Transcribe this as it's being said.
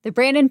The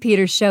Brandon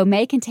Peters Show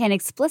may contain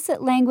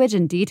explicit language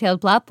and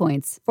detailed plot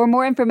points. For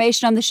more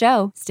information on the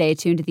show, stay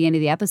tuned to the end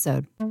of the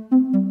episode.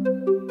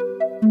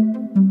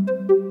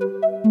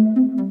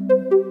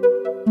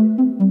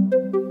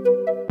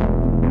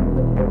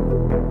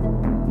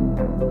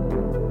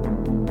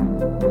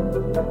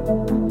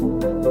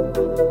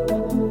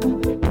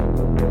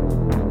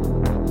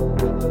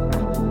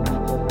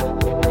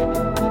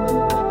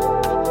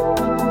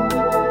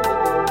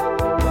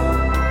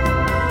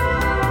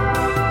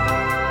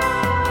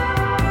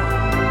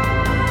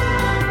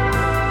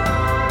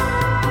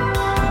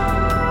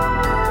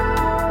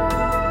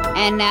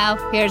 And now,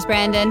 here's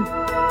Brandon.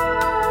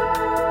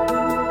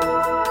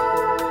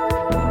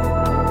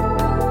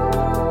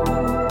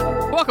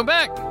 Welcome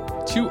back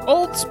to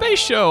Old Space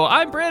Show.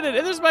 I'm Brandon,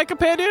 and this is my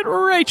companion,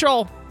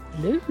 Rachel.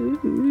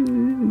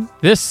 Hello.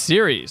 This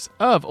series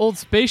of Old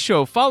Space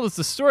Show follows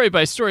the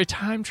story-by-story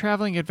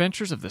time-traveling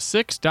adventures of the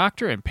Sixth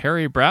Doctor and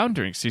Peri Brown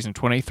during Season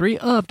 23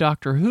 of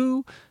Doctor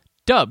Who,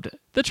 dubbed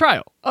The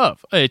Trial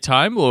of a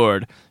Time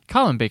Lord,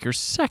 Colin Baker's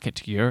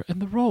second year in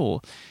the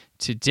role.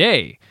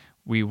 Today,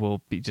 we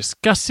will be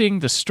discussing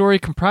the story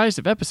comprised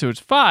of episodes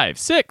 5,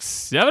 6,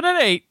 7,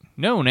 and 8,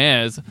 known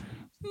as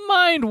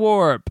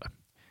Mindwarp.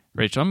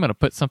 Rachel, I'm going to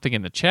put something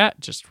in the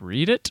chat. Just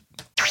read it.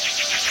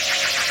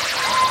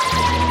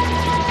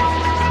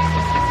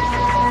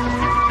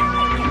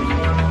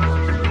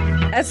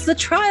 As the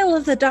trial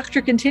of the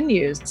Doctor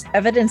continues,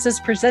 evidence is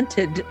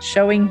presented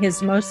showing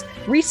his most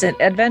recent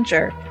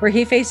adventure, where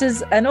he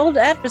faces an old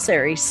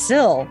adversary,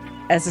 Syl,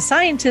 as a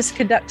scientist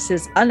conducts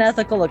his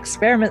unethical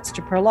experiments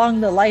to prolong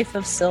the life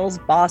of Syl's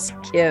boss,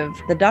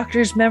 Kiv. The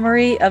Doctor's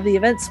memory of the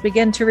events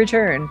begin to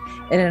return,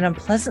 and an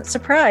unpleasant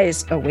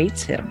surprise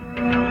awaits him.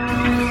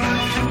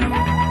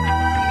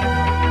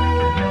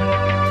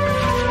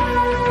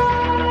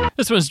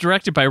 This was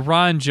directed by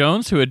Ron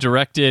Jones, who had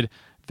directed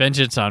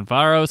Vengeance on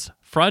Varos,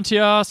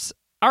 Frontios,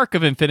 Arc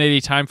of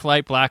Infinity, Time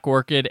Flight, Black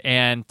Orchid,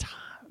 and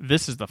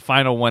this is the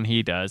final one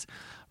he does.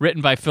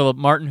 Written by Philip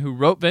Martin, who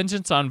wrote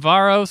Vengeance on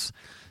Varos,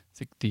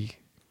 the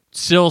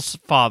Syl's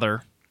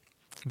father,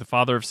 the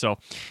father of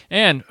Syl,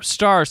 and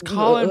stars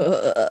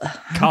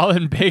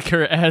Colin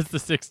Baker as the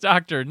Sixth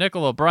Doctor,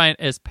 Nicola Bryant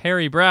as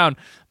Peri Brown,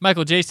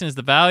 Michael Jason as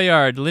the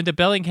Valeyard, Linda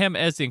Bellingham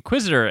as the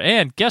Inquisitor,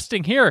 and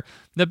guesting here,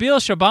 Nabil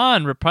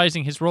Shaban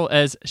reprising his role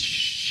as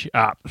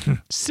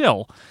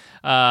Syl.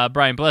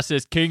 Brian Bless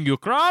as King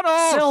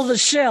Ukranos. Syl the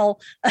Shill.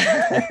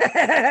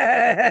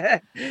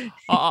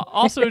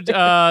 Also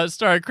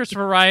starring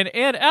Christopher Ryan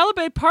and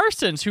Alibe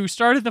Parsons, who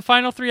started the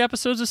final 3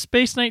 episodes of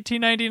Space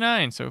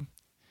 1999. So,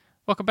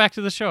 welcome back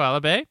to the show,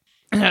 Alibe.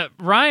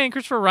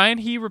 Christopher Ryan,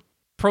 he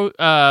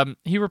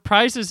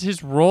reprises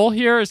his role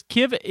here as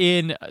Kiv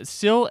in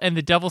Syl and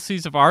the Devil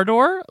Seas of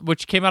Ardor,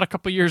 which came out a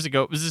couple years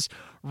ago. It was this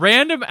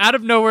random, out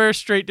of nowhere,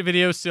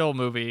 straight-to-video Syl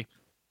movie.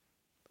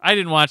 I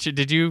didn't watch it.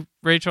 Did you,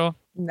 Rachel?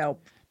 No.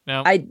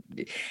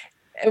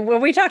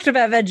 When we talked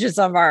about Vengeance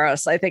on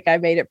Varos, I think I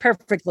made it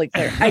perfectly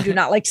clear. I do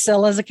not like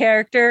Syl as a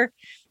character.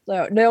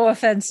 So no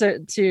offense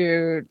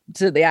to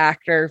the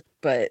actor,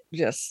 but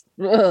just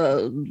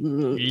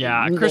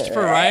yeah,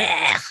 Christopher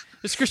Ryan.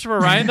 This Christopher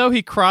Ryan, though,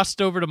 he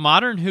crossed over to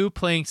Modern Who,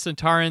 playing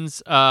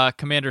Centauran's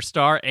Commander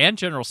Star and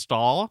General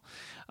Stahl.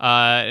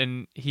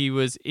 And he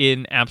was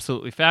in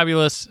Absolutely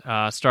Fabulous,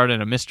 starred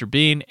in a Mr.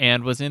 Bean,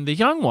 and was in The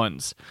Young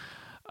Ones.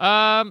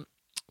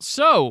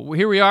 So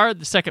here we are,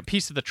 the second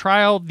piece of the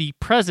trial, the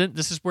present.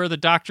 This is where the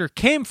Doctor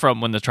came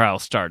from when the trial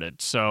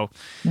started. So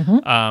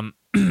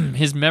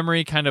his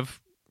memory kind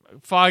of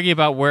foggy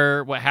about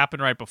what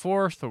happened right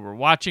before. So we're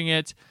watching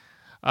it.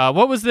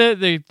 What was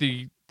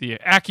the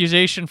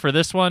accusation for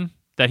this one?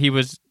 That he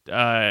was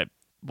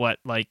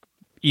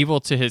evil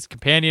to his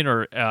companion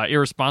or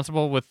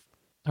irresponsible with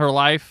her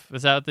life?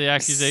 Is that the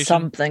accusation?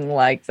 Something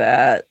like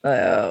that.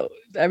 I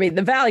mean,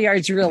 the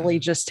Valeyard's really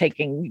just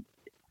taking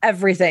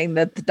everything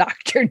that the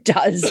Doctor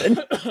does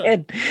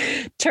and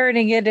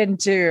turning it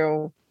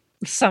into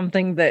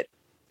something that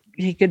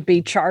he could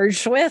be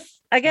charged with,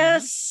 I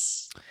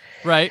guess.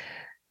 Right.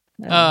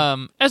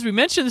 As we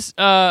mentioned, this is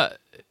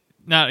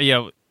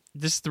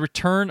the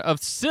return of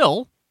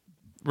Syl,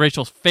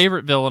 Rachel's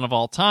favorite villain of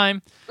all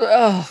time.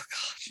 Oh God,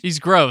 he's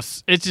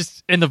gross. It's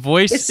just, and the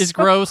voice is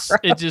gross.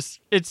 It's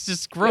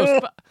just gross.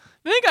 But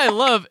the thing I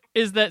love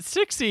is that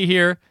Sixie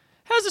here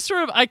has a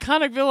sort of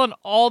iconic villain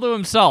all to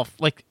himself.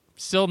 Like,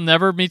 Syl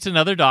never meets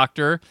another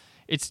Doctor.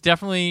 It's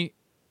definitely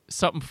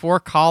something for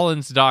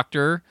Colin's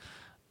Doctor,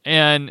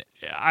 and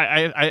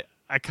I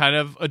kind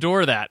of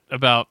adore that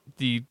about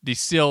the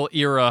Syl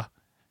era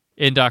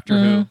in Doctor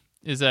Who.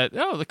 Is that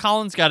the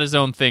Colin's got his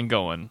own thing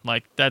going?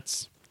 Like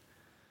that's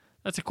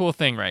a cool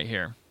thing right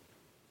here.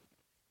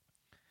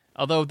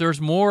 Although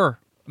there's more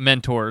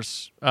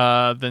mentors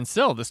than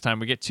Syl this time.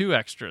 We get 2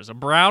 extras, a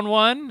brown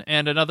one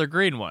and another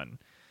green one.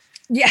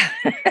 Yeah.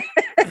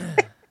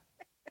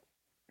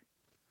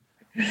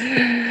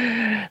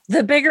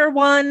 The bigger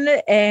one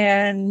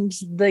and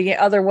the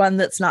other one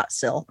that's not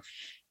Syl.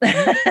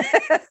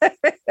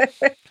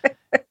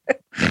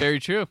 Very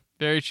true.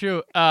 Very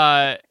true.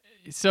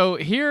 So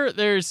here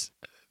there's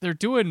they're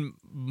doing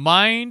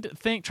mind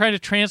thing, trying to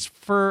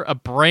transfer a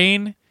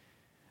brain.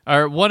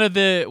 Or one of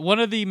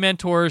the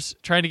mentors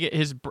trying to get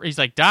he's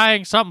like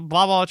dying, something,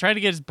 blah, blah, trying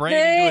to get his brain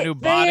into a new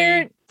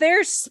body.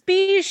 Their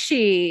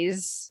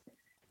species,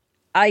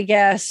 I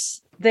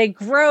guess, they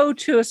grow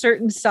to a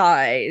certain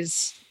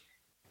size.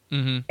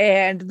 Mm-hmm.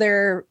 And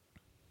their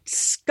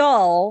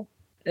skull,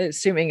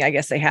 assuming I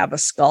guess they have a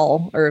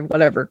skull or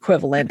whatever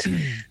equivalent,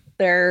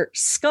 their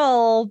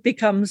skull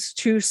becomes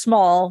too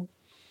small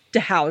to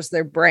house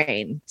their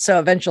brain. So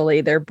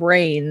eventually their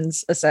brain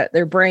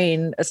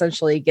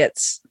essentially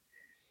gets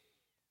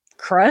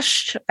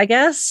crushed, I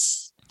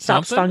guess,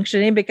 stops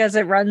functioning because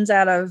it runs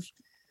out of,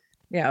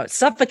 it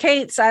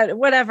suffocates,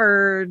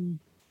 whatever,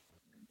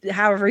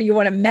 however you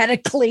want to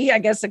medically, I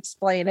guess,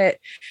 explain it.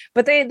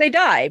 But they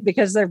die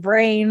because their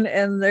brain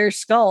and their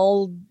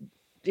skull,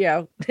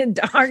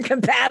 aren't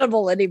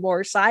compatible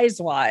anymore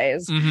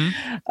size-wise.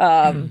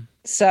 Mm-hmm.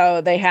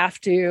 So they have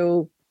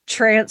to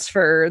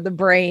transfer the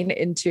brain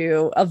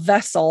into a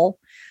vessel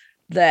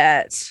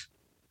that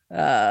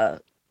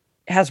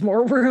has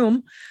more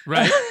room.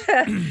 Right.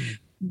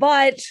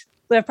 But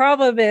the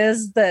problem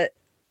is that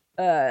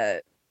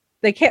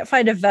they can't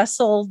find a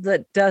vessel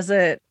that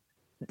doesn't.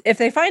 If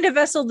they find a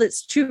vessel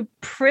that's too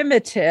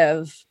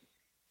primitive,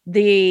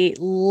 the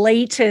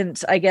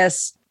latent, I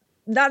guess,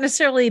 not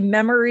necessarily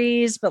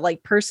memories, but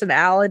like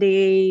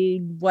personality,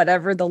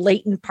 whatever, the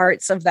latent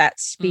parts of that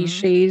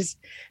species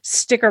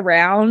stick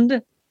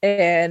around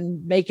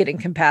and make it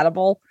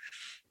incompatible.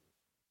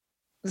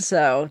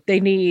 So they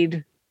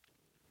need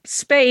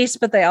space,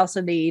 but they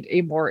also need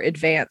a more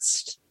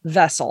advanced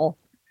vessel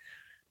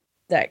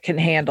that can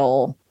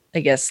handle,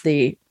 I guess,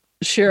 the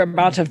sheer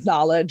amount of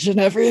knowledge and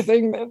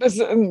everything that is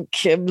in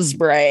Kim's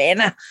brain.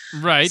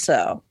 Right.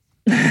 So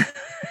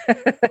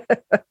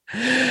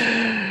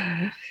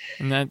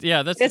and that's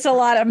it's a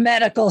lot of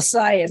medical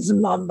science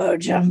mumbo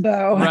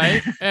jumbo.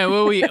 Right. And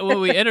when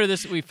we enter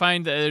this, we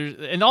find that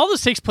and all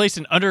this takes place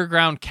in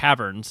underground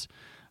caverns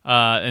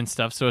and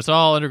stuff. So it's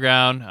all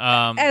underground.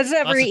 As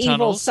every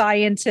evil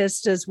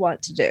scientist is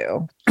wont to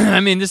do. I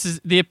mean, this is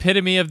the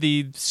epitome of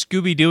the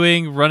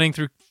Scooby-Dooing, running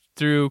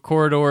through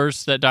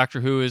corridors that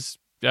Doctor Who is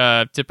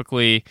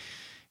typically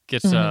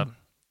gets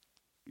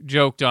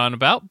joked on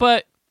about.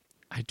 But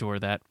I adore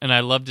that. And I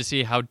love to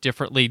see how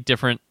different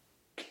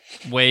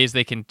ways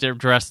they can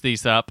dress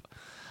these up.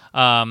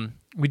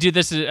 We do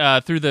this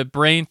through the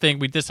brain thing.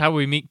 This is how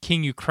we meet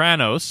King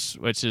Ukranos,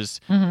 which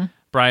is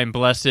Brian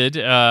Blessed,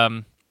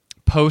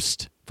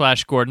 post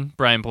Flash Gordon,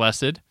 Brian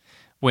Blessed,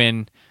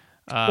 which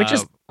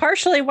is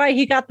partially why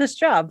he got this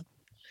job.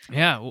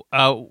 Yeah,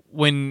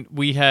 when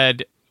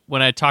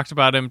I talked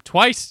about him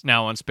twice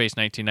now on Space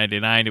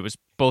 1999, it was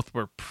both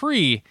were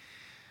pre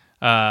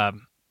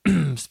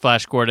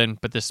Flash Gordon,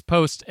 but this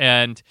post,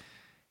 and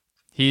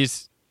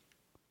he's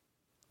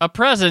a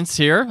presence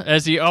here,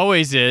 as he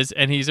always is,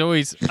 and he's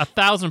always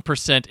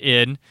 1,000%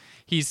 in.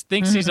 He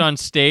thinks he's on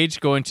stage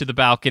going to the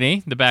back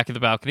of the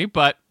balcony,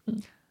 but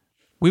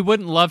we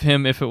wouldn't love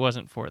him if it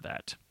wasn't for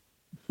that.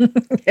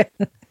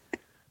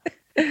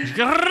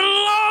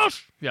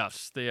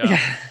 Yes,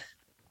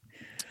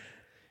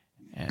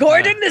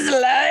 Gordon is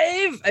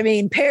alive. I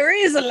mean, Peri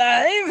is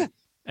alive.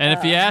 And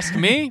if you ask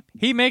me,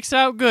 he makes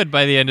out good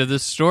by the end of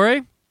this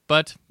story,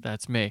 but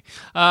that's me.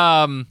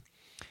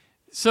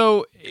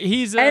 So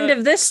he's end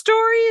of this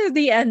story or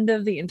the end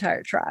of the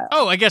entire trial?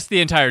 Oh, I guess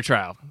the entire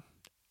trial.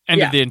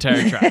 End of the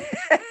entire trial.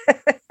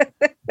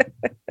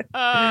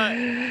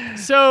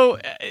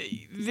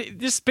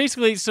 This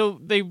basically,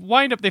 so they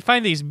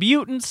find these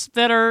mutants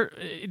that are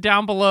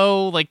down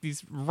below, like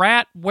these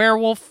rat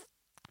werewolf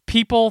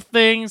people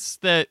things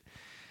that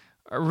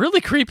are really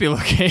creepy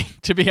looking,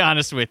 to be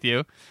honest with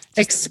you.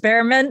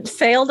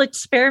 Failed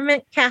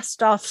experiment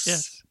cast-offs.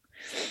 Yes.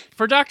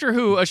 For Doctor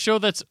Who, a show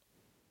that's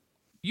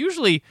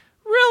usually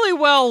really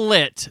well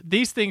lit,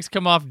 these things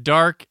come off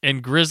dark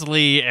and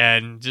grisly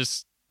and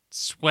just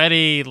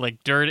sweaty,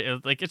 like dirty.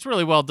 Like, it's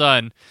really well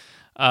done.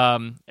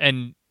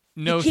 And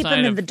no you keep sign them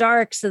in of the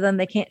dark so then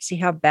they can't see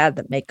how bad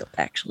the makeup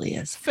actually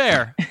is.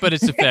 Fair, but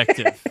it's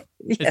effective.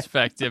 It's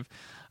effective.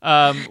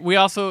 We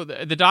also,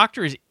 the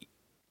Doctor is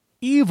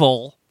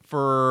evil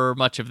for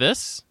much of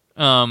this.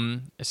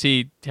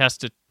 He has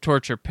to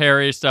torture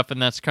Peri stuff,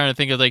 and that's kind of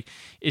thing of like,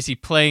 is he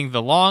playing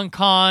the long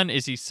con?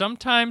 Is he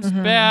sometimes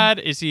bad?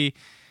 Is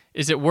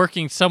it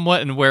working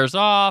somewhat and wears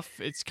off?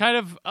 It's kind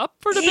of up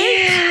for debate.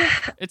 Yeah.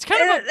 It's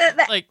kind of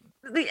like,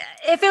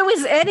 if it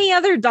was any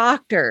other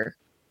Doctor,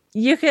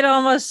 you could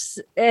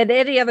almost, and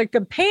any other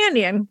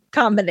companion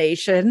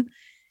combination,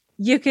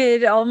 you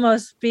could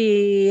almost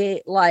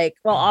be like,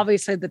 well,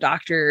 obviously the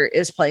Doctor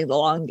is playing the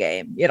long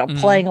game,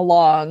 playing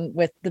along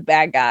with the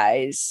bad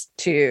guys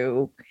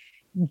to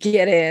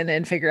get in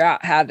and figure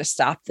out how to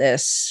stop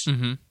this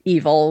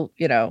evil,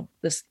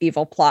 this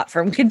evil plot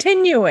from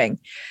continuing.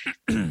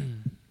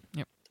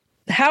 Yep.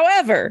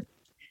 However,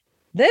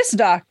 this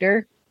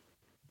Doctor,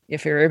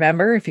 if you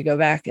remember, if you go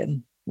back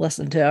and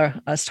listen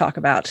to us talk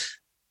about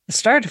the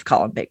start of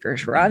Colin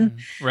Baker's run,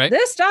 right?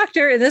 This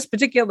Doctor and this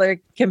particular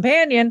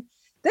companion,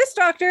 this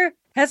Doctor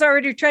has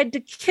already tried to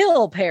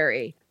kill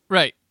Peri.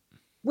 Right.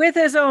 With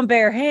his own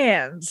bare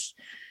hands.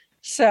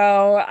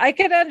 So I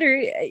could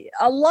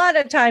a lot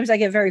of times I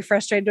get very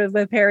frustrated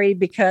with Peri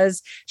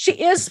because she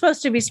is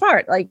supposed to be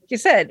smart. Like you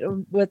said,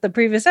 with the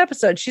previous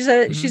episode, she's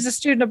a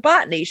student of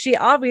botany. She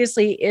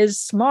obviously is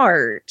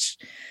smart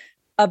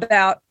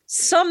about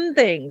some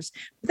things.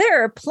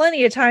 There are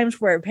plenty of times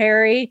where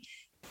Peri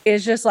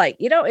is just like,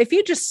 if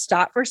you just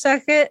stop for a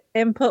second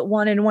and put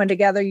one and one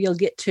together, you'll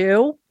get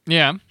two.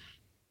 Yeah.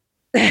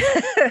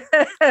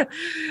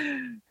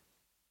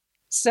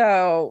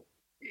 So,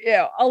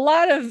 a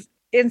lot of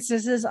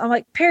instances, I'm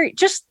like, Peri,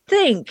 just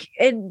think.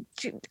 And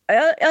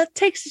it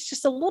takes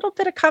just a little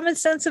bit of common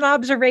sense and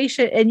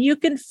observation, and you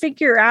can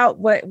figure out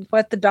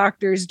what the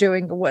doctor is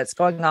doing and what's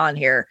going on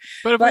here.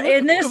 But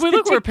if we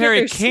look where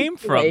Peri came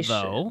from,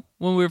 though,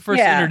 when we were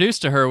first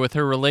introduced to her with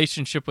her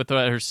relationship with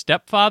her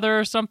stepfather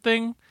or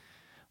something,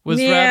 was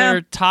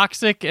rather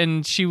toxic,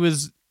 and she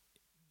was,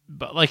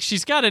 like,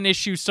 she's got an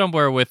issue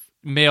somewhere with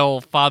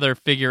male father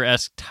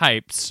figure-esque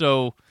type,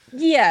 so...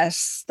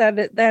 Yes,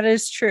 that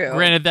is true.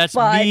 Granted, that's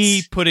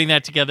me putting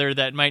that together.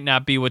 That might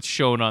not be what's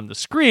shown on the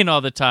screen all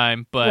the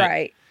time, but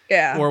right,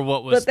 yeah, or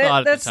what was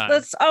thought at the time.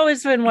 That's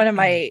always been one of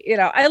my,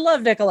 I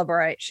love Nicola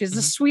Bryant. She's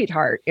a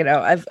sweetheart.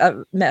 I've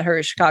met her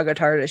at Chicago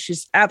TARDIS.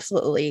 She's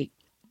absolutely,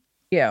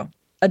 a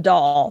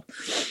doll.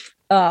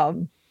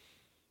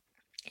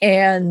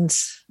 And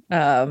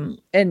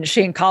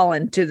she and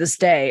Colin to this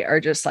day are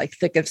just like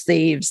thick as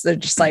thieves. They're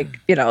just like,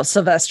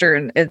 Sylvester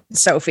and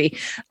Sophie.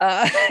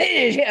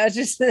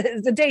 Just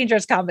the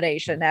dangerous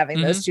combination having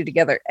those two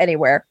together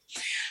anywhere.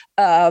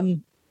 But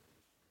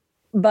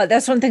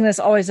that's one thing that's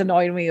always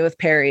annoyed me with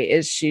Peri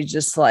is she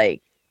just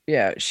like,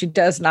 she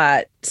does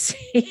not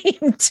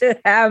seem to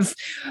have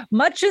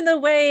much in the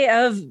way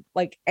of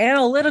like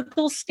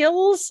analytical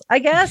skills, I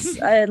guess,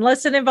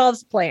 unless it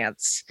involves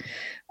plants.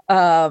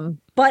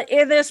 But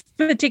in this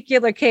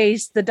particular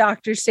case, the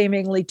doctor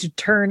seemingly to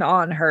turn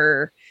on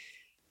her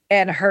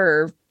and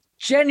her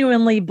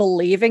genuinely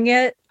believing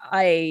it,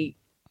 I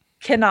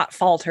cannot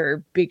fault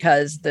her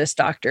because this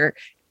doctor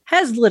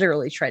has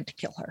literally tried to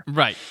kill her.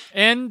 Right.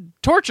 And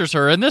tortures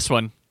her in this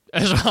one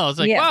as well. It's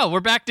like, wow, we're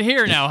back to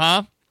here now,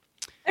 huh?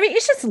 I mean,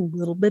 it's just a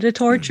little bit of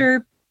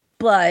torture,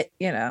 but,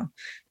 Yeah.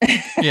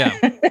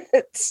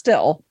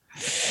 Still.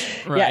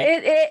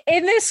 Right. Yeah,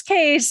 in this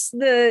case,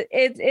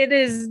 it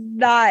is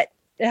not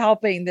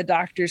helping the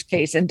doctor's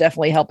case and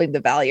definitely helping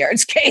the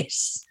Valeyard's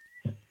case.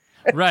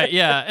 Right,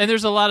 yeah. And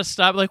there's a lot of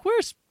stuff like,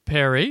 where's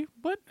Peri?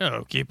 What?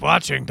 Oh, keep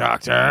watching,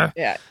 doctor.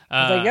 Yeah.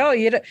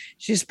 Like,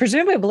 she's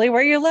presumably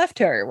where you left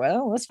her.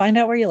 Well, let's find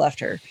out where you left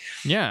her.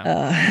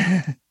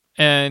 Yeah.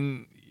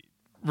 And,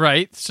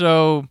 right,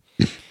 so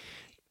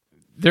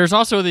there's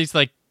also these,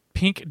 like,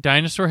 pink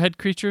dinosaur head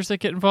creatures that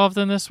get involved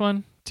in this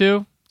one,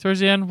 too,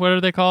 towards the end. What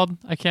are they called?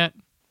 I can't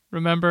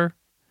remember.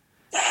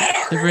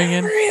 I don't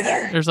remember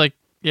either. There's, like,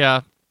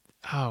 yeah.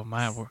 Oh,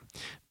 my.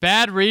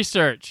 Bad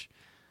research.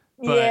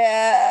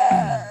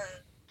 But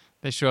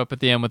they show up at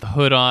the end with the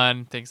hood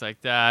on, things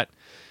like that.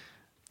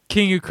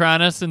 King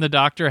Ukranis and the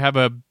Doctor have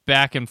a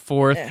back and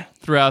forth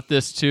throughout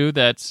this, too.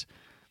 That's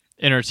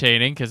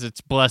entertaining because it's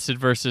Blessed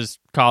versus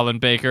Colin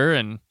Baker.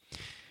 And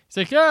he's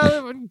like,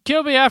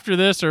 kill me after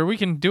this, or we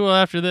can duel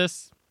after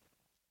this.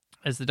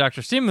 As the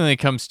Doctor seemingly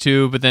comes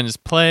to, but then is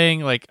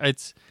playing. Like,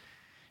 it's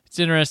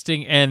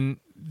interesting. And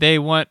they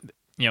want...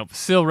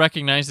 Syl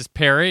recognizes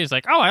Peri. He's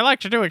like, I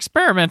like to do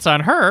experiments on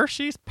her.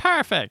 She's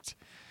perfect.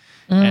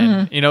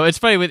 And, it's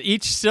funny, with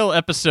each Syl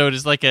episode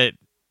is like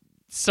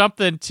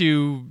something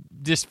to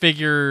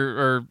disfigure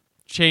or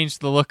change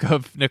the look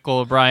of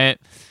Nicola Bryant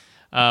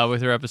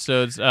with her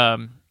episodes.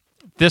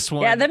 This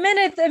one. Yeah, the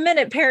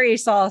minute Peri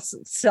saw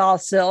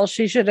Syl,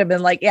 she should have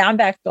been like, I'm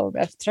back to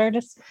the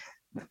TARDIS.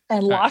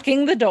 And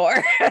locking the door.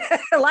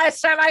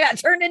 Last time I got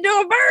turned into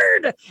a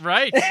bird.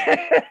 Right.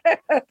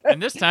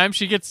 And this time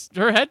she gets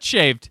her head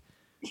shaved.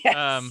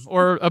 Yes.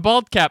 Or a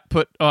bald cap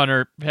put on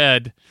her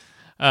head.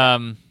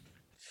 Not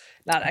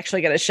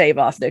actually going to shave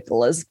off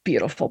Nicola's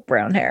beautiful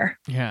brown hair.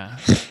 Yeah.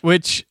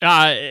 Which,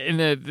 in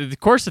the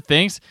course of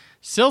things,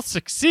 Syl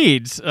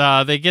succeeds.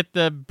 They get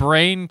the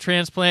brain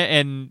transplant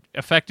and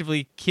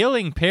effectively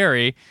killing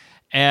Peri.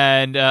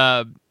 And,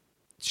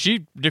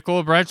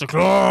 Nicola Bryant's like,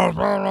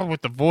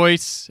 with the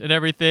voice and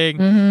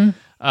everything.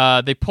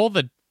 They pull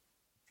the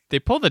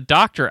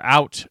Doctor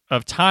out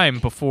of time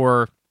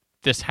before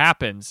this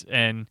happens,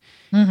 and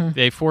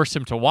they force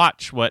him to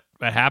watch what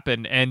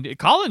happened. And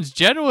Colin's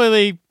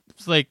genuinely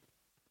like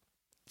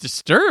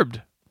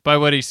disturbed by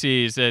what he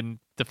sees and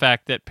the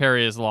fact that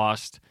Peri is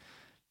lost.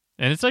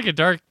 And it's like a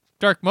dark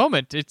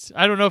moment.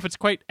 I don't know if it's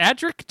quite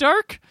Adric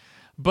dark,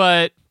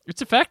 but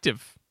it's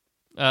effective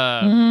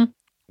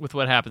with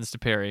what happens to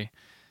Peri.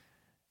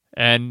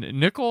 And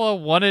Nicola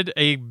wanted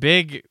a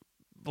big,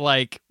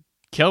 like,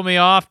 kill me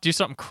off, do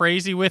something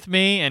crazy with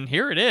me, and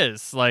here it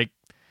is. Like,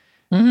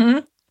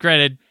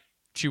 granted,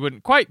 she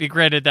wouldn't quite be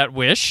granted that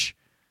wish,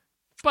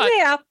 but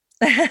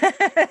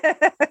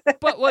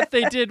But what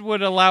they did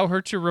would allow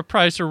her to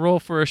reprise her role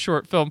for a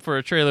short film for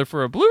a trailer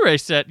for a Blu-ray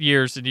set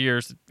years and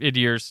years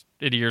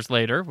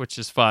later, which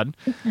is fun.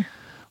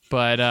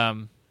 But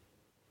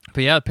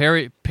yeah,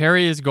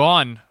 Peri is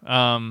gone.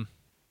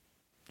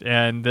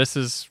 And this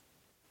is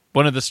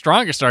one of the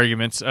strongest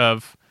arguments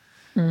of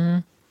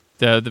in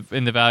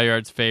the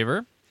Valeyard's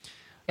favor.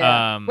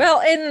 Yeah.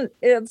 Well, and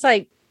it's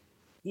like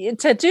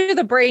to do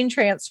the brain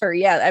transfer.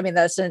 Yeah, I mean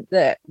that's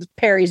the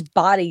Peri's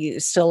body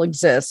still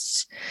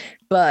exists,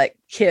 but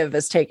Kiv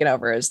is taken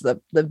over as the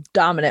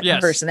dominant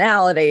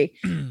personality.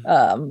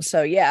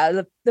 So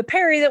yeah, the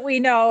Peri that we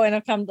know and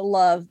have come to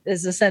love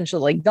is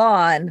essentially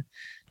gone.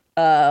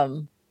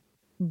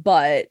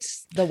 But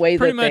the way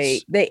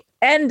that they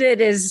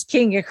ended is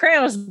King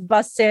Kranos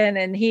busts in,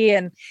 and he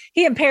and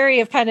Peri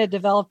have kind of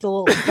developed a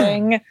little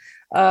thing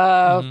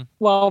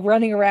while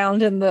running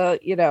around in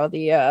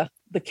the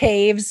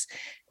caves,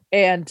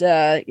 and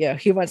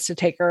he wants to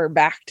take her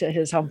back to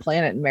his home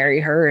planet and marry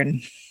her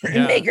and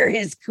make her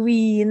his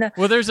queen.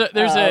 Well, he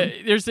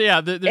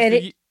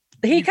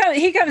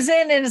comes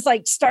in and is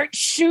like starts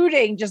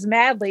shooting just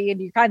madly, and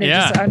you kind of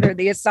just under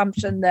the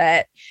assumption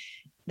that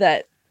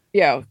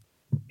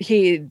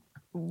he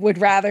would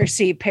rather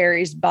see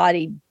Peri's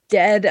body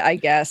dead, I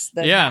guess,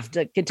 than have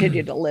to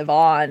continue to live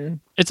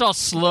on. It's all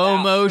slow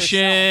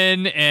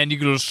motion, and you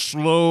go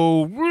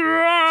slow,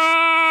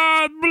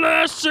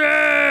 blessed.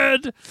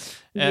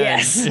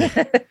 Yes.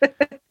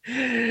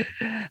 I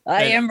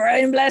am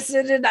Brian Blessed,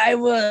 and I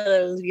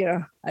will,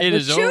 I it will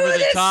is chew over the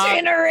this top.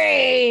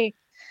 scenery.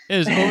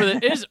 It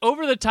is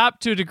over the top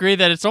to a degree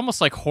that it's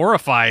almost like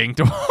horrifying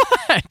to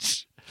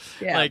watch.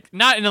 Yeah. Like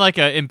not in like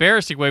an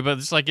embarrassing way, but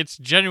it's like it's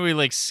genuinely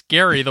like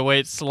scary the way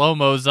it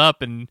slow-mo's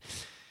up and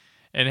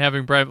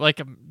having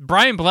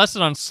Brian Blessed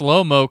on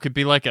slow-mo could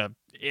be like a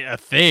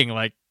thing.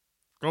 Like,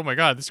 oh my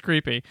god, this is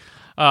creepy.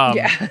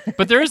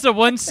 But there is the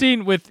one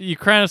scene with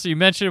Kranos that you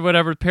mentioned,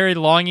 whatever, Peri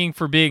longing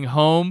for being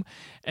home,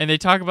 and they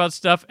talk about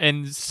stuff,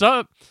 and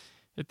so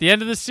at the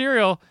end of the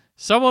serial,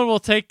 someone will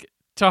take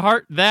to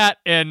heart that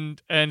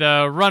and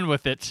run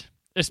with it.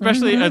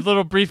 Especially a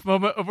little brief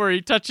moment where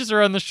he touches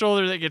her on the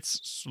shoulder that gets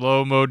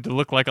slow-moed to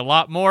look like a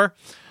lot more.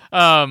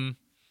 But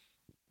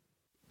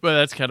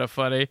that's kind of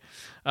funny.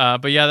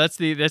 But yeah, that's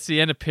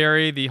the end of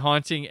Peri, the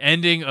haunting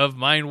ending of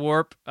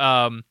Mindwarp.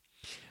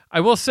 I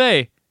will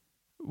say,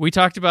 we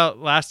talked about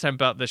last time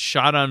about the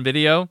shot on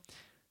video.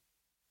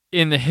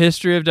 In the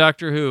history of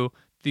Doctor Who,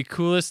 the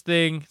coolest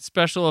thing,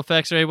 special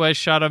effects or otherwise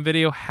shot on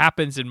video,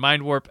 happens in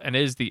Mindwarp, and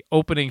is the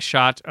opening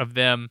shot of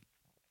them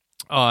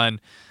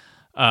on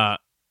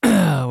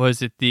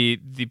was it the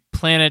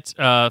planet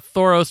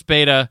Thoros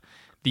Beta,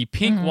 the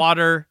pink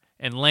water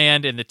and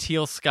land and the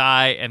teal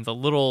sky and the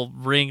little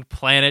ringed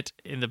planet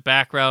in the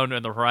background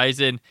and the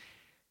horizon.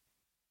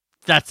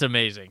 That's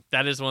amazing.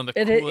 That is one of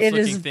the coolest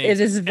looking things.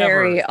 It is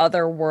very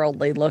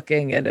otherworldly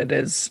looking, and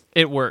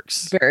it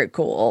works. Very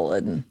cool.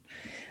 And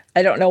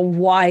I don't know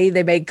why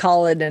they made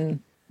Colin and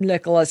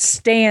Nicola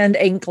stand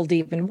ankle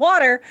deep in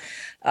water.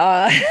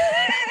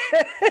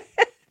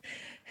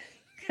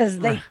 Because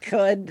they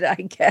could, I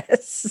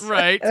guess.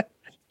 Right.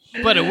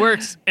 But it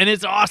works, and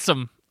it's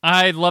awesome.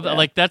 I love that.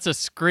 Like, that's a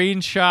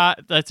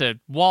screenshot. That's a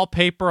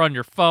wallpaper on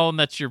your phone.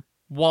 That's your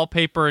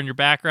wallpaper in your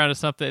background or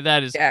something.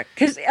 That is... Yeah,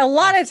 because a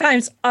lot of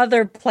times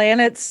other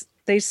planets,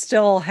 they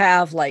still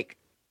have, like,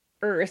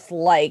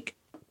 Earth-like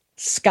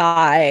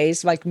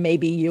skies. Like,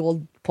 maybe you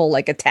will pull,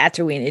 like, a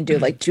Tatooine and do,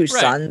 like, two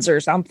suns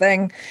or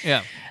something.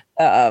 Yeah.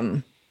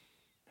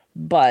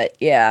 But,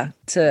 yeah,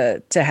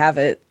 to have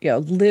it,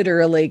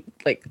 literally,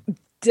 like...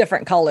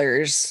 different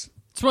colors.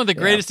 It's one of the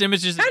greatest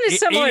images. Kind of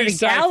similar to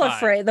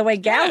Gallifrey, the way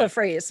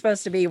Gallifrey is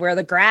supposed to be, where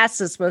the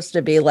grass is supposed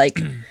to be like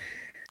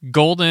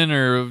golden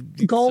or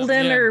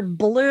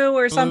blue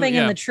or something,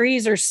 and the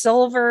trees are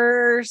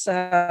silver.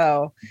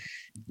 So,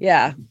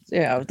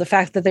 the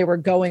fact that they were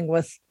going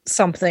with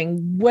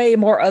something way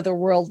more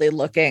otherworldly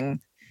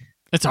looking.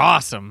 It's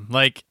awesome.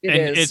 Like,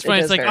 it's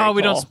funny. It's like,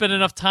 we don't spend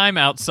enough time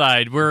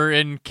outside. We're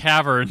in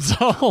caverns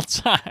the whole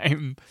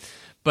time.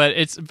 But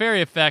it's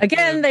very effective.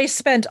 Again, they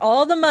spent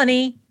all the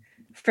money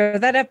for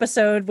that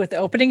episode with the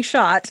opening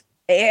shot,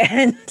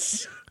 and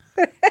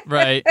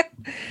right.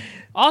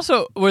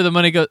 Also, where the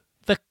money goes,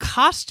 the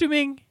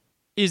costuming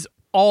is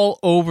all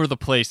over the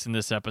place in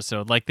this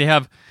episode. Like, they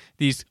have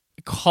these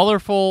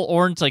colorful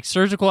orange, like,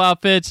 surgical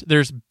outfits.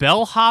 There's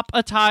bellhop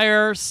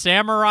attire,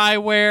 samurai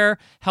wear,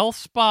 health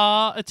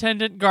spa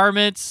attendant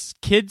garments,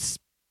 kids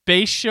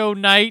space show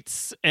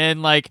nights,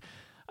 and like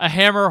a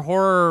Hammer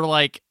horror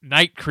like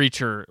night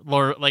creature.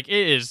 Like,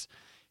 it is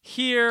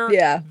here,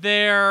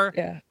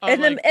 there,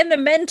 and the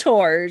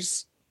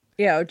mentors.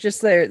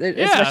 Just there. And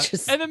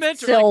the mentor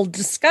still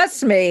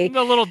disgusts me.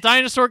 The little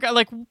dinosaur guy.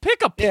 Like,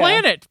 pick a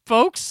planet,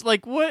 folks.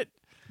 Like, what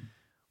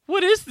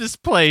is this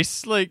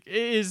place? Like,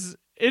 it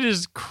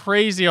is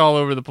crazy all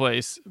over the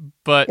place.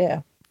 But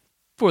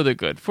for the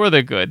good.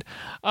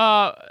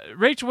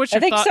 Rachel, what's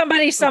your thought?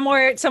 Somebody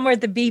somewhere at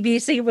the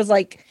BBC was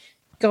like,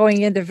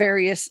 going into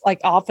various like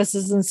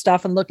offices and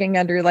stuff and looking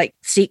under like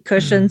seat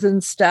cushions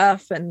and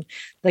stuff, and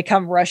they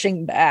come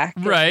rushing back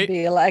and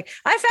be like,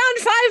 I found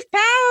 5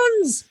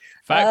 pounds.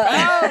 5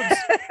 pounds.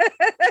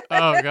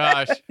 Oh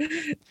gosh.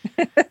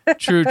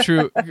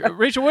 True.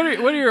 Rachel, what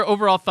are your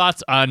overall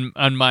thoughts on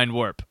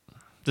Mindwarp,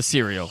 the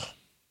serial?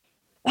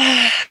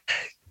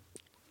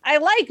 I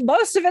like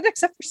most of it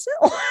except for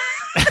Syl.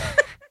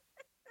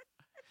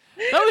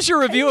 That was your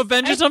review of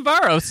Vengeance on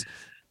Varos.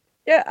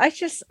 Yeah,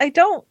 I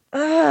don't.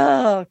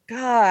 Oh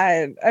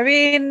God. I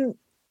mean,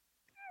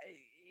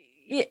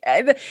 yeah,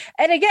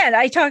 and again,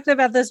 I talked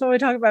about this when we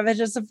talked about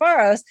Vengeance on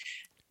Varos.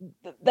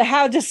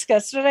 How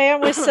disgusted I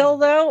am with Syl,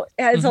 though,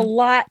 has a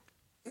lot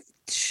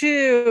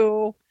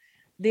to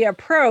the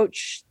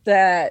approach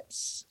that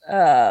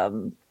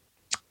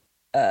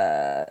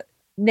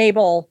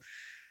Nabel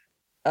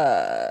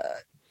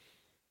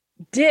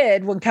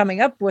did when coming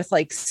up with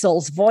like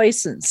Syl's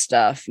voice and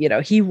stuff. You know,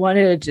 he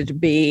wanted it to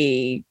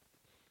be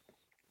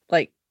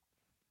like,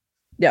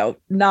 you know,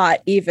 not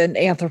even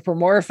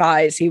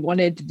anthropomorphized. He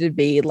wanted it to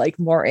be like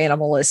more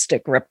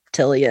animalistic,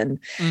 reptilian.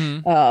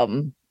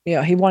 You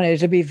know, he wanted it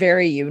to be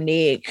very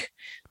unique.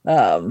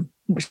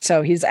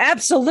 So he's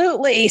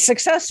absolutely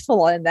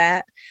successful in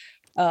that.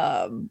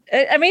 I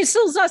mean,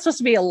 Syl's not supposed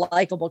to be a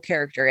likable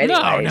character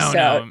anyway.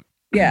 No.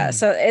 Yeah,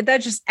 so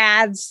that just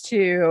adds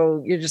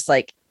to, you're just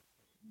like,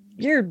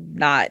 you're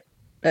not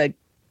a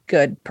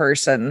good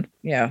person.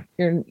 You know,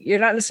 you're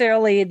not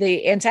necessarily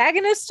the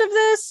antagonist of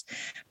this,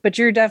 but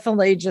you're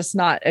definitely just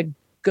not a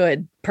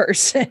good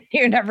person.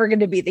 You're never going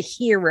to be the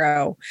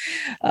hero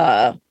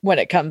when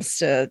it comes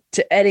to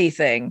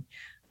anything.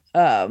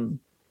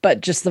 But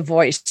just the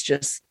voice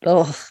just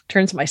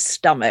turns my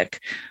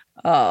stomach.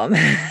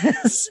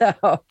 So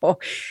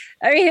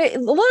I mean,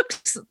 it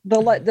looks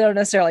don't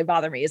necessarily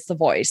bother me. It's the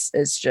voice.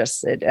 It's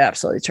just, it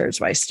absolutely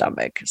turns my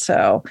stomach.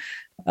 So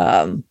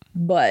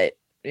but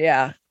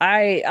yeah,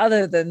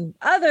 other than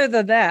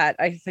that,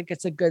 I think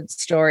it's a good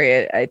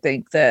story. I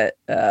think that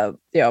you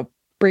know,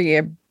 bringing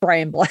in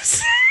Brian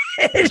Blessed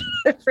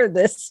for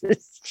this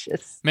is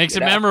just makes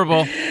it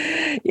memorable.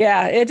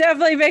 Yeah, it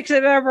definitely makes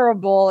it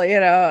memorable. You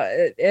know,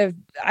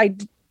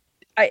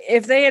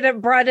 if they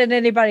hadn't brought in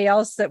anybody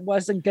else that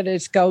wasn't going to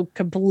go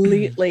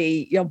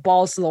completely, you know,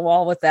 balls to the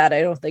wall with that,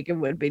 I don't think it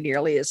would be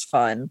nearly as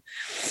fun.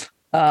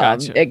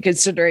 Gotcha. And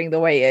considering the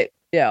way it,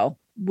 you know,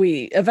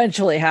 we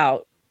eventually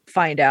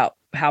find out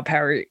how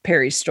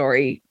Peri's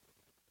story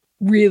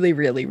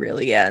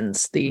really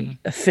ends, the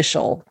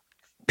official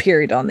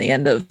period on the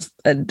end of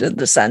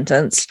the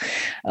sentence.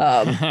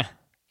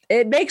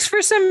 It makes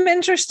for some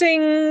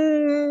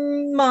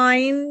interesting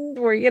mind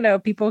where, you know,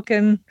 people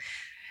can.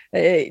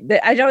 I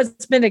know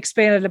it's been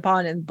expanded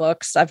upon in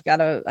books. I've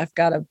got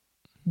a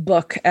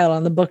book out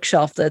on the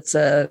bookshelf that's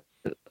a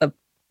you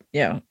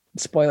know,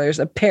 spoilers,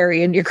 a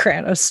Peri and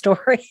Ukranos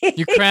story.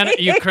 The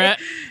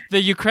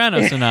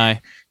Ukranos and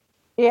I.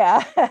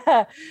 Yeah.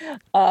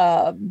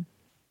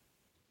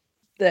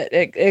 That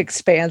it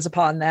expands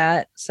upon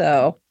that.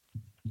 So,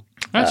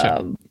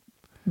 gotcha.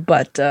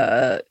 But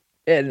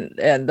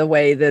and the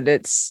way that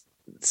it's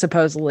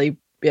supposedly,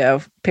 you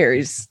know,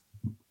 Peri's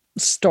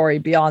story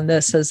beyond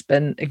this has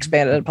been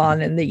expanded upon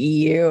in the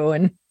EU,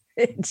 and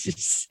it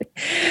just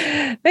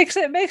makes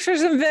for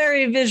some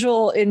very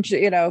visual,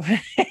 you know,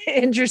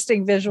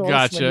 interesting visuals.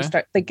 Gotcha. When you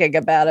start thinking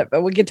about it.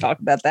 But we can talk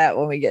about that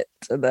when we get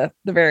to the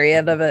very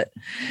end of it.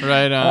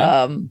 Right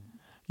on.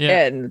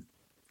 Yeah. And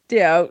you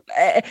know,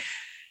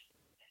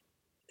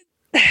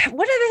 one of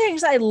the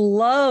things I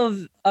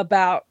love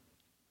about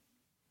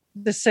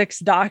the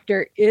Sixth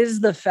Doctor is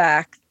the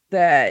fact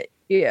that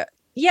I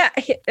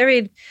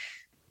mean,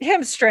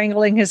 him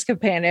strangling his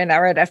companion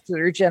right after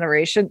the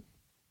regeneration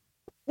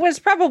was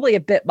probably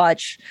a bit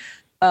much.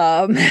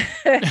 But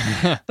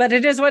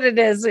it is what it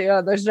is. You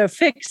know, there's no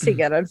fixing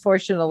it,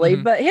 unfortunately.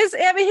 Mm-hmm. But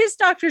his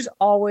doctors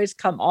always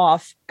come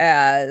off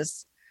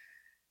as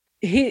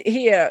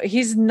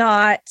he's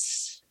not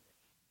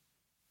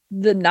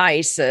the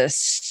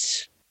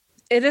nicest.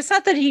 And it's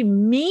not that he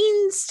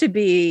means to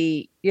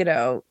be, you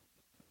know,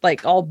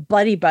 like all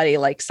buddy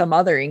like some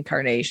other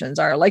incarnations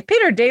are. Like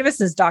Peter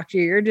Davison's doctor,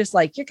 you're just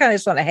like, you kind of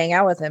just want to hang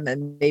out with him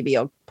and maybe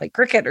he'll play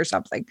cricket or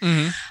something.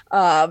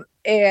 Mm-hmm.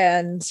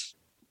 And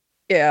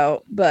you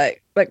know, but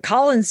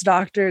Colin's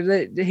doctor,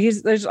 that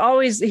it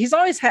always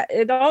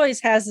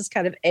has this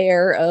kind of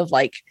air of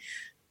like,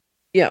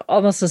 you know,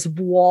 almost this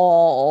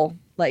wall,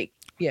 like,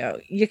 you know,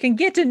 you can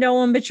get to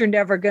know him, but you're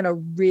never going to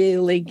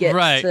really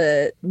get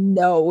to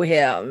know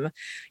him.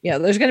 You know,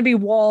 there's going to be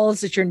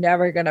walls that you're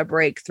never going to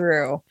break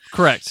through.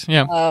 Correct.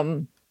 Yeah.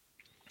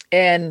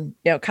 And,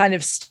 you know, kind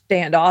of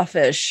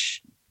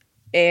standoffish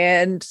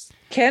and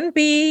can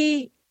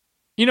be,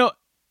 you know,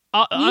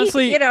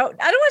 honestly, you know,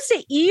 I don't want to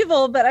say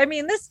evil, but I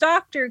mean, this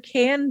doctor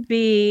can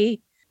be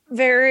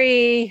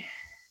very,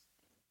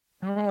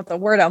 I don't know what the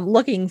word I'm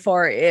looking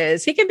for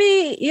is. He can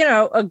be, you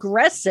know,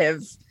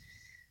 aggressive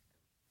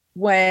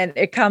when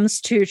it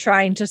comes to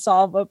trying to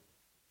solve a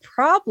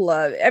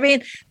problem. I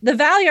mean, the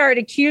Valeyard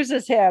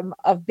accuses him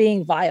of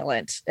being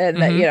violent,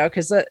 and that,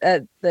 because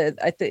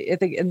I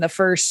think in the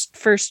first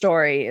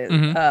story,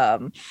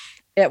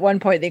 at one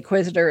point the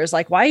Inquisitor is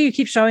like, "Why do you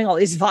keep showing all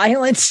these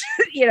violent,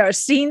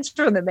 scenes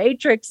from the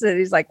Matrix?" And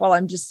he's like, "Well,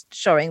 I'm just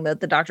showing that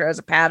the Doctor has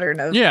a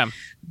pattern of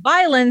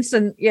violence."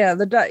 And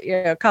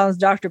Colin's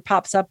doctor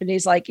pops up and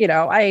he's like,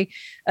 "I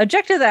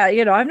object to that.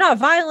 I'm not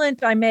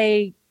violent. I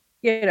may,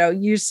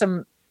 use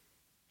some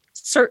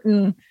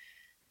certain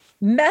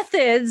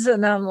methods."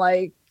 And I'm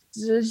like,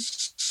 "Do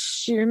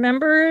you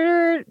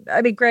remember?"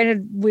 I mean,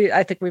 granted,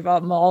 I think we've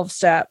all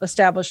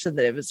established that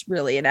it was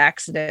really an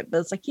accident, but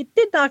it's like, you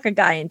did knock a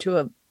guy into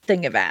a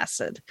thing of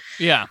acid.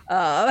 Yeah.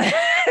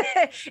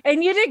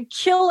 And you did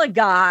kill a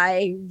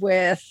guy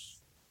with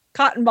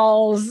cotton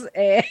balls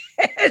and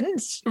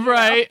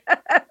right.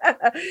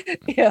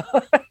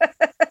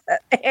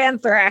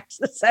 Anthrax,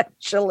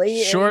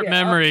 essentially. Short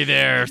memory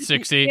there,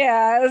 60.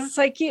 Yeah, it's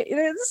like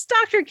this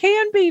doctor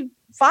can be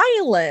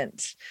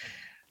violent,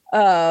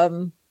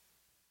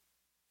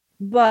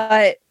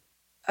 but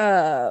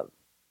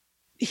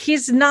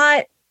he's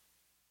not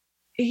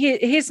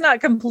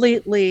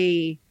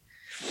completely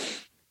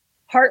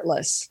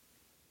heartless.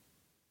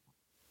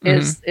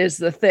 Is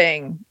the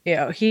thing.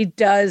 He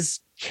does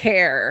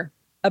care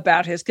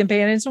about his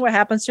companions and what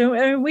happens to him,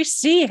 and we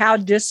see how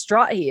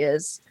distraught he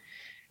is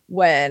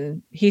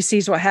when he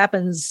sees what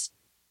happens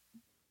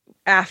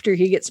after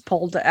he gets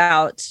pulled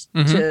out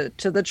to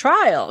the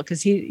trial,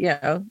 because he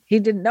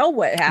didn't know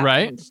what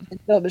happened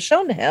until it was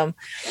shown to him,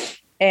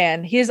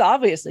 and he's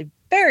obviously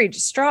very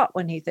distraught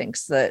when he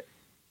thinks that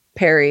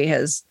Peri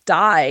has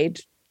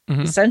died,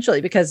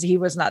 essentially because he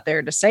was not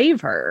there to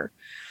save her.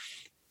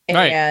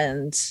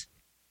 And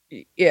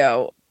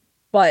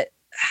but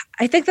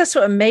I think that's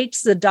what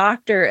makes the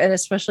Doctor, and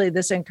especially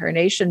this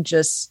incarnation,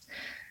 just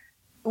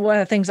one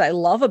of the things I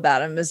love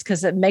about him, is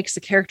because it makes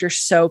the character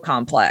so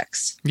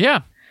complex.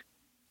 Yeah.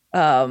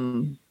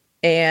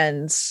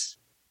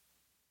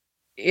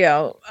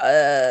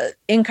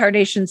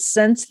 Incarnations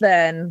since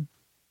then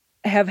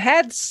have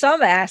had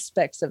some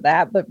aspects of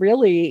that, but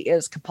really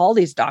is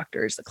Capaldi's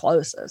Doctor is the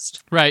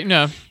closest. Right.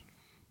 No,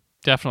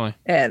 definitely.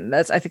 And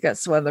I think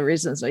that's one of the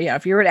reasons,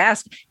 if you were to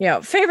ask,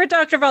 favorite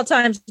Doctor of all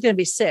time is going to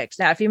be 6.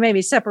 Now, if you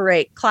maybe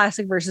separate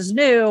classic versus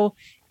new,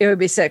 it would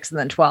be 6 and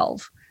then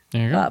 12.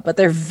 There you go. But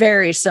they're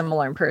very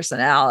similar in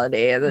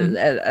personality.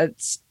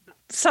 It's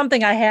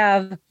something I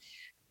have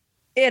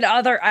in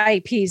other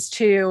IPs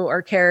too,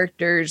 or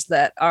characters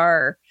that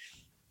are,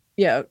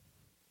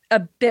 a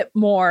bit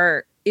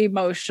more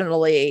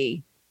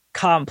emotionally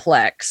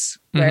complex,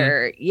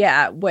 where,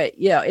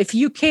 if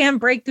you can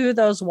break through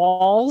those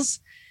walls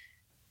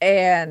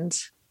and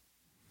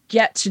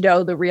get to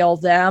know the real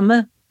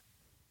them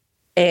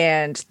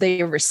and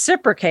they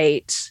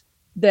reciprocate,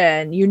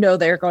 then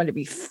they're going to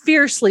be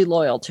fiercely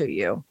loyal to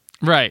you.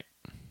 Right.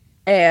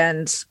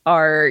 And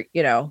are,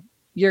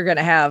 you're going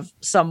to have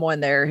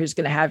someone there who's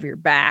going to have your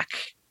back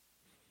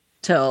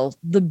till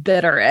the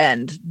bitter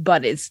end,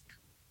 but it's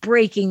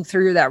breaking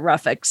through that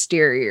rough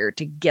exterior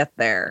to get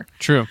there.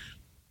 True.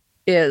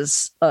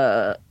 Is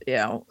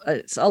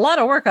it's a lot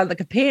of work on the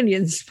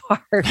companion's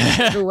part,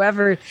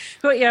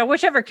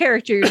 whichever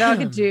character you're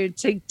talking to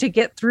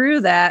get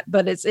through that.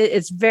 But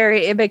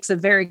it makes a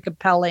very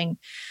compelling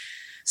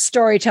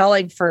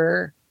storytelling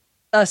for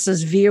us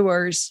as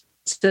viewers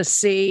to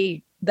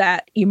see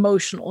that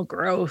emotional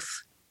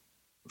growth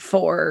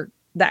for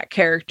that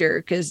character,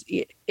 because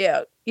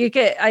you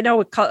get, I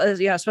know,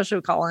 especially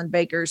with Colin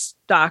Baker's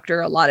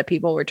Doctor, a lot of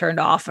people were turned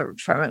off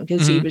from him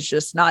because he was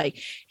just not,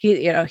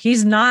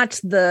 he's not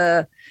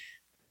the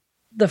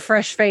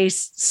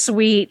fresh-faced,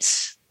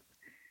 sweet,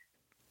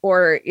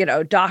 or,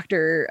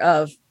 Doctor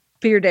of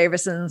Peter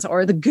Davison's,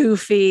 or the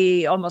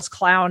goofy, almost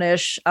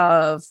clownish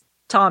of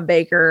Tom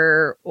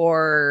Baker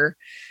or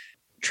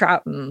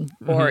Troughton,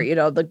 or,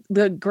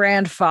 the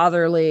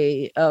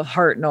grandfatherly of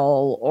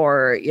Hartnell,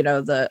 or,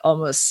 the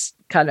almost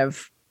kind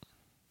of,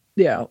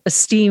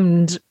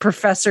 esteemed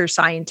professor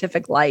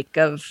scientific like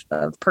of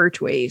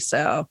Pertwee.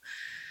 So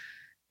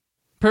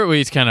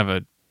Pertwee's kind of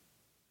a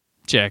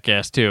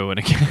jackass too. When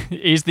I'm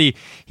the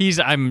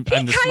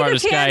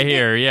smartest guy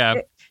here. Yeah.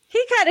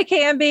 He kind of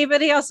can be,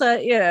 but he also,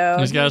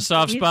 he's got a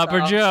soft spot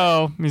for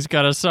Joe. He's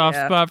got a soft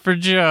spot for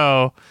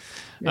Joe.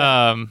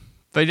 Yeah.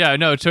 But yeah,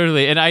 no,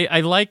 totally. And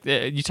I like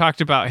that you talked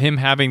about him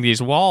having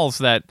these walls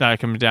that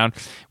come down,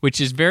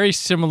 which is very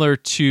similar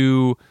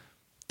to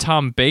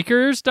Tom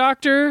Baker's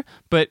Doctor,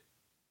 but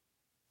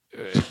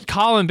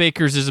Colin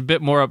Baker's is a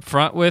bit more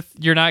upfront with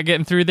you're not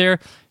getting through there.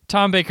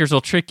 Tom Baker's will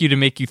trick you to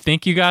make you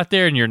think you got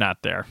there, and you're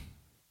not there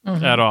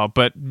at all.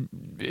 But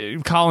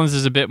Colin's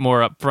is a bit more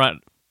upfront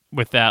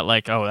with that,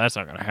 like, oh, that's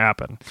not going to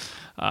happen,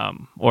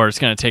 or it's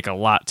going to take a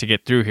lot to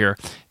get through here.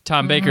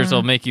 Tom Baker's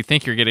will make you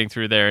think you're getting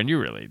through there, and you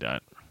really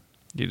don't.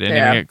 You didn't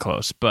even get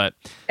close, but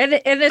and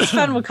it's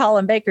fun with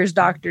Colin Baker's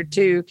Doctor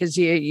too, because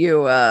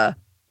you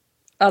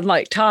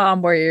unlike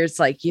Tom, where it's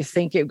like you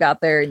think you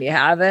got there and you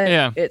haven't.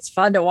 Yeah, it's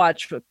fun to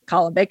watch with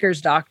Colin Baker's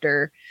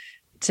Doctor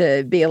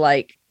to be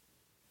like,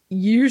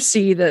 you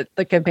see that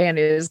the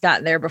companion has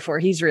gotten there before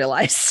he's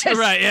realized it.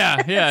 Right,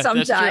 yeah.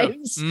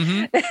 Sometimes.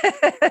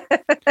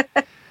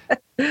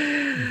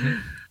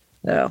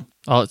 So.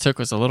 All it took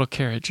was a little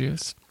carrot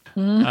juice.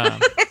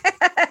 But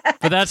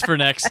that's for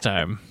next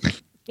time.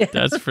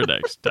 That's for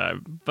next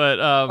time. But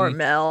or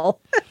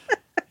Mel.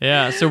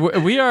 Yeah, so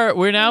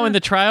we're now in the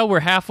trial.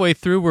 We're halfway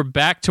through. We're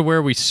back to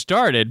where we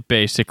started,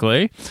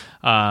 basically,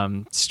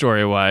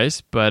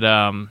 story-wise. But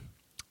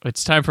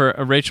it's time for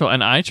Rachel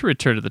and I to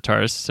return to the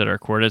TARDIS to set our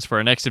coordinates for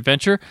our next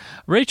adventure.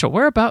 Rachel,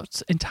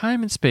 whereabouts in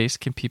time and space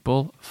can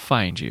people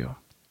find you?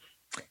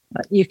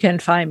 You can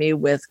find me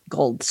with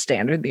Gold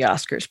Standard, the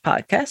Oscars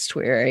podcast.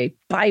 We're a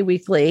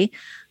bi-weekly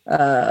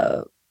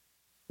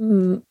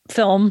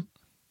film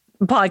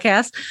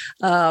podcast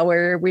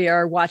where we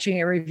are watching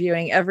and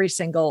reviewing every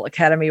single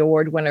Academy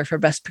Award winner for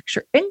Best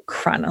Picture in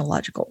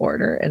chronological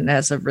order. And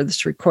as of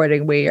this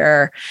recording, we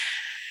are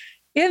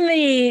in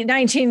the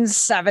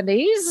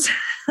 1970s.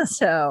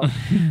 So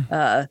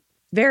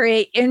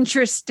very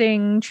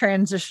interesting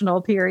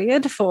transitional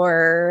period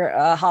for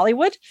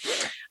Hollywood.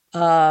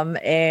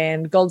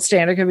 And Gold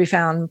Standard can be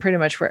found pretty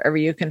much wherever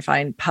you can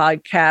find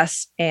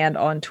podcasts and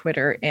on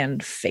Twitter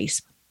and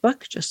Facebook.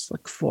 Just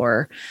look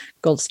for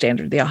Gold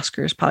Standard, the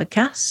Oscars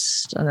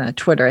podcast. On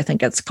Twitter, I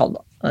think it's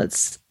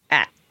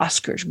at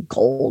Oscars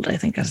Gold, I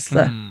think is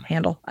the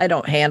handle. I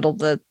don't handle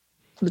the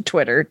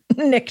Twitter.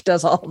 Nick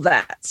does all of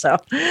that. So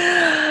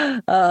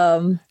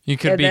you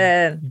could be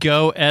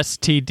Go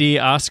STD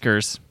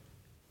Oscars.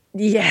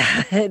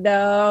 Yeah,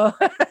 no.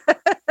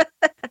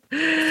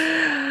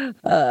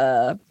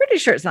 Pretty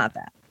sure it's not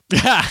that.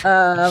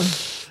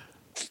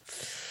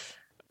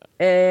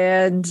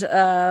 And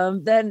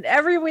then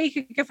every week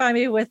you can find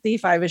me with the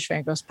Five-ish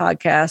Fangirls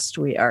podcast.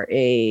 We are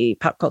a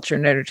pop culture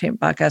and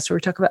entertainment podcast where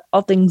we talk about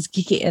all things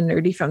geeky and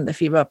nerdy from the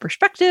female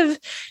perspective.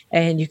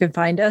 And you can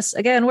find us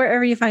again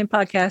wherever you find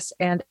podcasts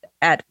and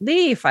at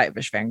the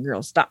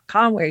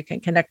fiveishfangirls.com, where you can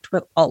connect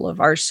with all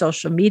of our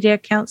social media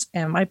accounts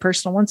and my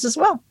personal ones as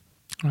well.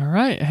 All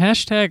right.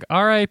 Hashtag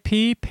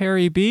RIP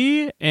Peri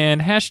B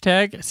and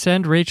hashtag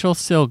send Rachel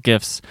Sill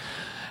gifs.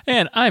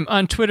 And I'm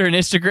on Twitter and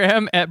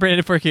Instagram at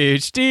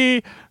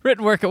Brandon4KHD,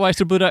 written work at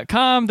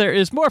WiseWithBlue.com. There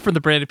is more from the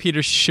Brandon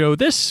Peters Show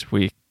this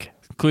week,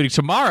 including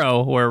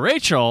tomorrow, where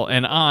Rachel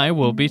and I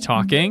will be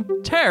talking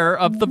Terror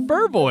of the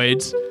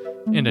Vervoids,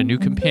 and a new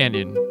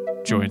companion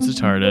joins the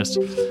TARDIS.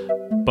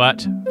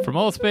 But from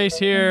Old Space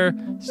here,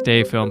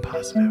 stay film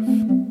positive.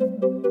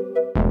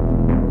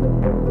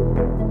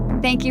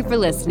 Thank you for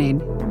listening.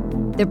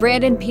 The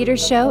Brandon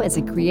Peters Show is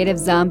a Creative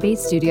Zombie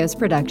Studios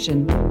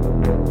production.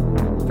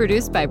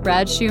 Produced by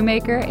Brad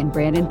Shoemaker and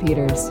Brandon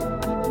Peters.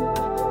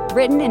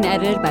 Written and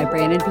edited by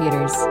Brandon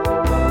Peters.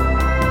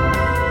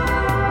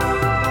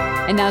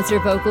 Announcer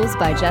vocals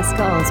by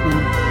Jessica Alsman.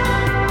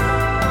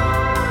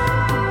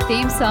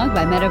 Theme song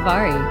by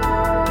Metavari.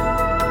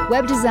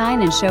 Web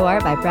design and show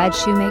art by Brad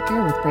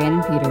Shoemaker with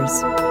Brandon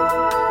Peters.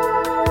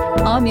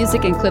 All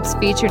music and clips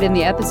featured in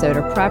the episode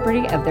are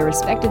property of their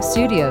respective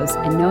studios,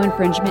 and no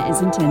infringement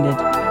is intended.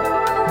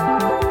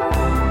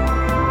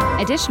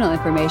 Additional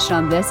information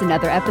on this and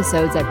other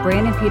episodes at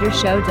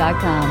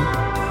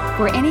BrandonPetersShow.com.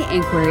 For any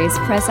inquiries,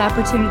 press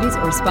opportunities,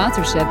 or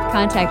sponsorship,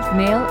 contact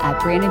mail at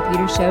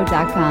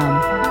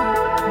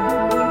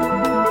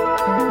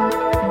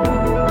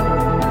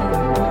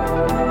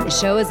BrandonPetersShow.com. The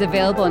show is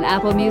available on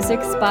Apple Music,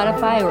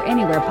 Spotify, or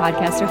anywhere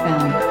podcasts are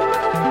found.